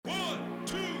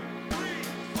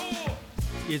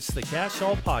It's the Cash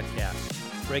All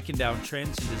Podcast, breaking down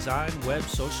trends in design, web,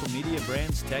 social media,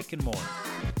 brands, tech, and more.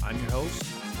 I'm your host,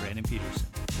 Brandon Peterson.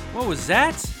 What was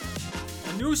that?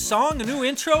 A new song, a new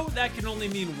intro? That can only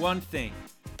mean one thing.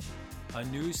 A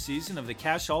new season of the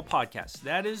Cash All Podcast.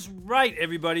 That is right,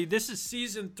 everybody. This is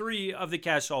season 3 of the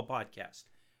Cash All Podcast.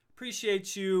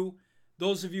 Appreciate you,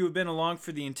 those of you who have been along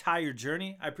for the entire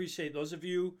journey. I appreciate those of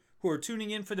you who are tuning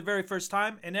in for the very first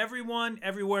time, and everyone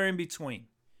everywhere in between.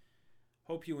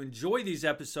 Hope you enjoy these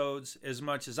episodes as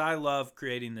much as I love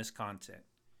creating this content.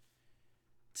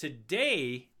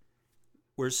 Today,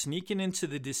 we're sneaking into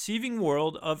the deceiving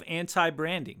world of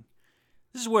anti-branding.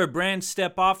 This is where brands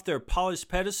step off their polished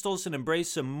pedestals and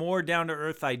embrace a more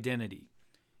down-to-earth identity.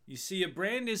 You see, a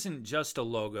brand isn't just a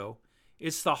logo.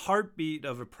 It's the heartbeat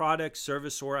of a product,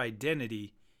 service, or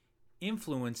identity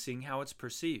influencing how it's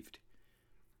perceived.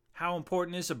 How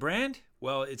important is a brand?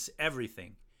 Well, it's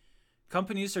everything.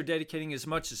 Companies are dedicating as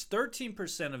much as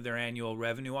 13% of their annual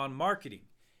revenue on marketing,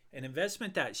 an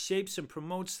investment that shapes and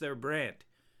promotes their brand.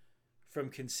 From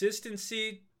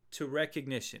consistency to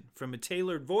recognition, from a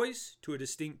tailored voice to a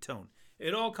distinct tone.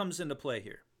 It all comes into play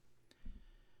here.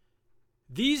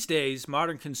 These days,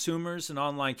 modern consumers and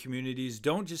online communities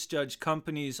don't just judge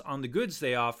companies on the goods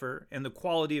they offer and the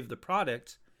quality of the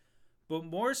product, but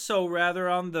more so rather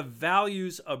on the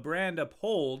values a brand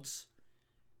upholds,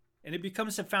 and it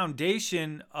becomes a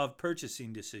foundation of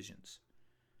purchasing decisions.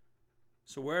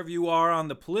 So wherever you are on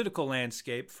the political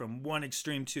landscape, from one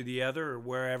extreme to the other or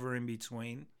wherever in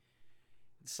between,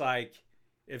 it's like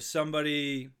if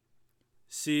somebody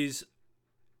sees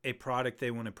a product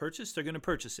they want to purchase, they're going to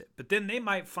purchase it. But then they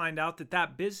might find out that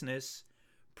that business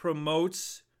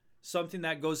promotes something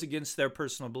that goes against their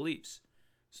personal beliefs.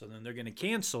 So then they're going to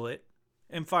cancel it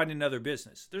and find another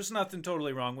business. There's nothing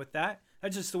totally wrong with that.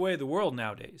 That's just the way of the world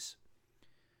nowadays.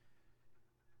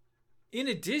 In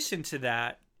addition to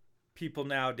that, people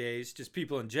nowadays, just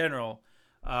people in general,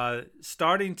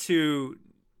 starting to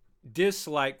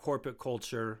dislike corporate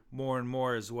culture more and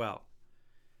more as well.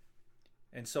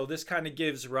 And so this kind of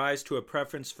gives rise to a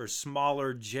preference for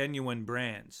smaller, genuine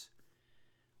brands.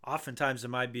 Oftentimes it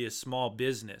might be a small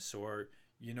business or,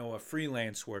 a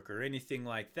freelance worker, anything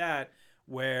like that,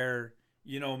 where,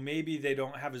 maybe they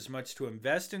don't have as much to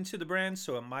invest into the brand,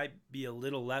 so it might be a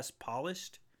little less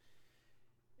polished.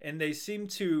 And they seem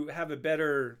to have a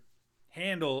better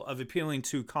handle of appealing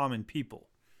to common people.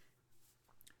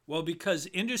 Well, because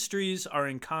industries are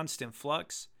in constant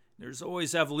flux, there's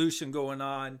always evolution going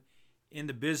on in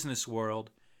the business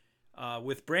world.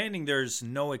 With branding, there's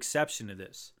no exception to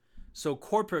this. So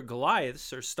corporate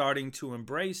Goliaths are starting to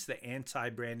embrace the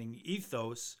anti-branding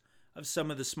ethos of some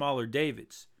of the smaller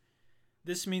Davids.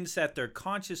 This means that they're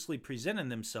consciously presenting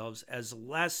themselves as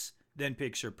less than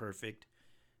picture perfect,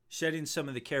 shedding some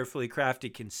of the carefully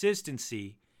crafted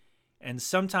consistency, and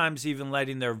sometimes even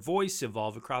letting their voice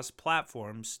evolve across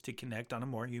platforms to connect on a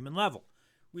more human level.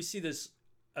 We see this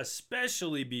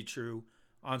especially be true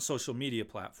on social media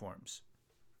platforms.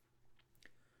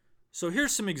 So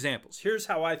here's some examples. Here's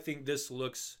how I think this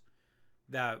looks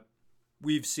that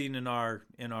we've seen in our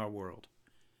world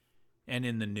and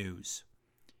in the news.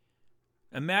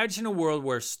 Imagine a world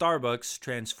where Starbucks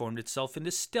transformed itself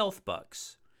into Stealth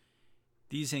Bucks.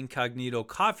 These incognito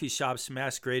coffee shops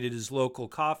masqueraded as local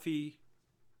coffee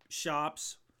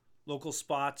shops, local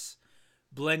spots,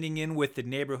 blending in with the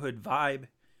neighborhood vibe.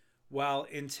 While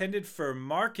intended for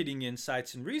marketing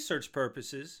insights and research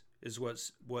purposes, is what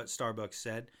Starbucks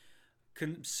said,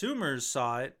 consumers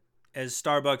saw it as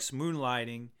Starbucks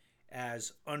moonlighting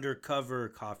as undercover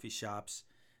coffee shops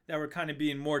that were kind of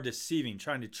being more deceiving,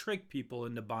 trying to trick people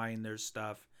into buying their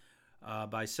stuff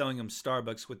by selling them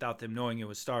Starbucks without them knowing it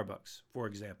was Starbucks, for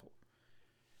example.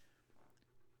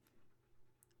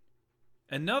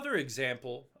 Another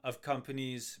example of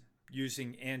companies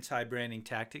using anti-branding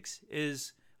tactics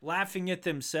is laughing at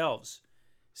themselves,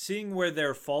 seeing where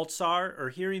their faults are or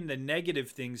hearing the negative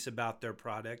things about their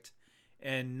product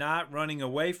and not running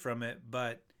away from it,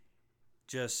 but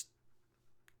just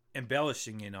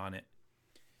embellishing in on it.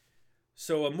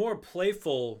 So a more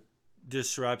playful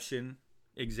disruption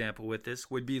example with this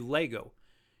would be Lego.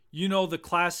 The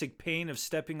classic pain of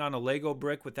stepping on a Lego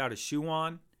brick without a shoe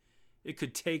on? It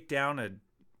could take down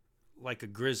a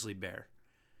grizzly bear.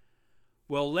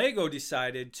 Well, Lego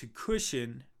decided to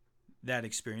cushion that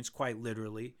experience, quite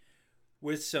literally,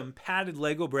 with some padded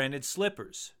Lego branded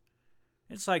slippers.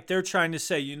 It's like they're trying to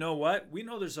say, you know what? We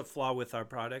know there's a flaw with our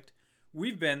product.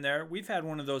 We've been there. We've had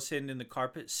one of those hidden in the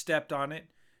carpet, stepped on it,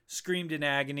 screamed in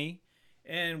agony,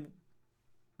 and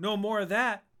no more of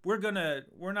that. We're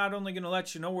not only going to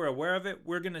let you know we're aware of it,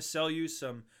 we're going to sell you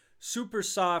some super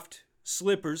soft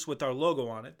slippers with our logo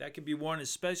on it that can be worn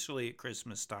especially at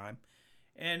Christmas time.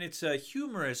 And it's a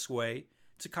humorous way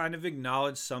to kind of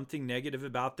acknowledge something negative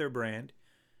about their brand,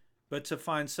 but to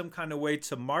find some kind of way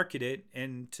to market it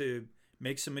and to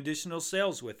make some additional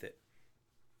sales with it.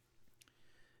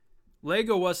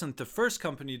 Lego wasn't the first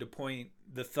company to point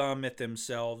the thumb at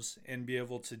themselves and be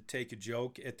able to take a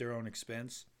joke at their own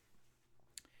expense.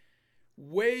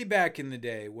 Way back in the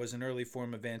day was an early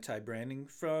form of anti-branding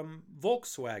from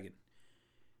Volkswagen.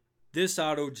 This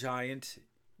auto giant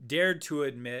dared to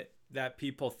admit that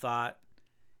people thought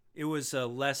it was a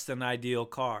less than ideal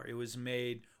car. It was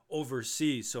made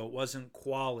overseas, so it wasn't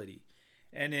quality.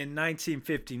 And in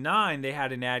 1959, they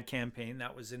had an ad campaign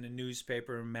that was in a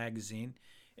newspaper and magazine,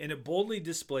 and it boldly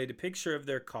displayed a picture of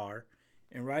their car,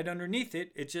 and right underneath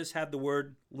it, it just had the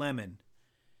word lemon.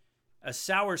 A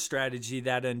sour strategy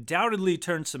that undoubtedly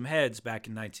turned some heads back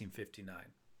in 1959.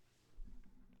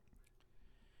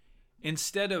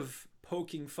 Instead of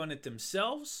poking fun at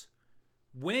themselves,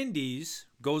 Wendy's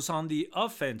goes on the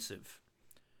offensive.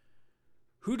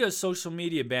 Who does social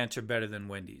media banter better than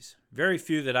Wendy's? Very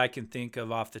few that I can think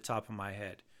of off the top of my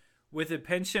head. With a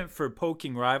penchant for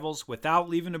poking rivals without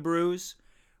leaving a bruise,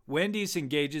 Wendy's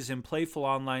engages in playful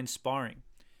online sparring.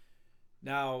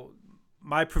 Now,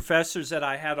 my professors that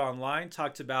I had online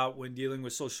talked about when dealing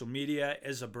with social media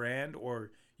as a brand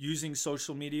or using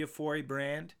social media for a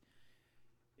brand.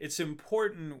 It's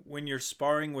important when you're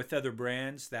sparring with other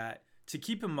brands that to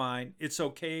keep in mind it's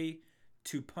okay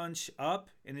to punch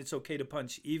up and it's okay to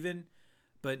punch even,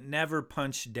 but never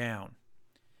punch down.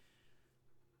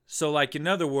 So like in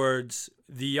other words,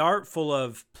 the art full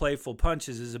of playful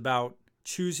punches is about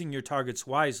choosing your targets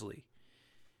wisely.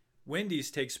 Wendy's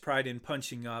takes pride in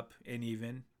punching up and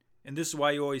even, and this is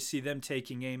why you always see them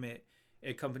taking aim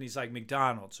at companies like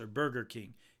McDonald's or Burger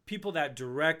King, people that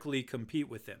directly compete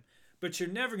with them. But you're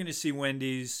never going to see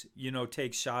Wendy's,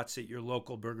 take shots at your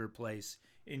local burger place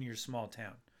in your small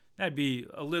town. That'd be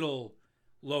a little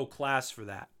low class for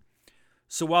that.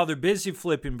 So while they're busy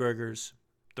flipping burgers,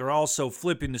 they're also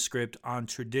flipping the script on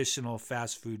traditional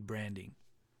fast food branding.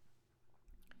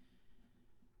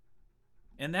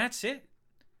 And that's it.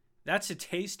 That's a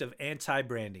taste of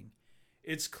anti-branding.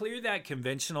 It's clear that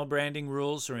conventional branding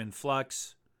rules are in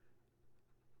flux.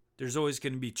 There's always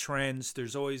going to be trends.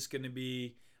 There's always going to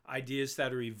be ideas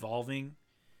that are evolving.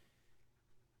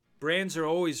 Brands are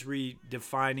always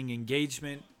redefining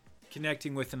engagement,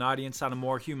 connecting with an audience on a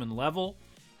more human level.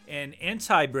 And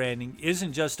anti-branding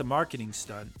isn't just a marketing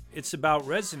stunt. It's about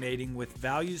resonating with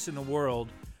values in a world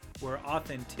where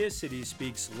authenticity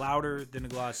speaks louder than a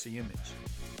glossy image.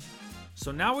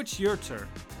 So now it's your turn.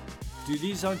 Do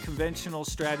these unconventional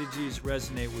strategies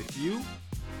resonate with you?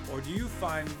 Or do you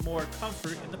find more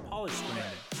comfort in the polished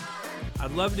branding?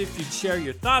 I'd love it if you'd share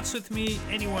your thoughts with me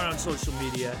anywhere on social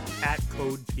media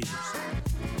 @CodePeterson.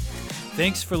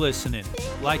 Thanks for listening.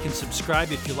 Like and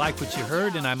subscribe if you like what you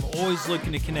heard, and I'm always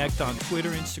looking to connect on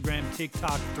Twitter, Instagram,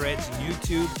 TikTok, Threads, and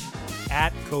YouTube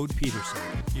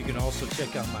 @CodePeterson. You can also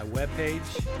check out my webpage,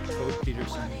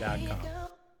 CodePeterson.com.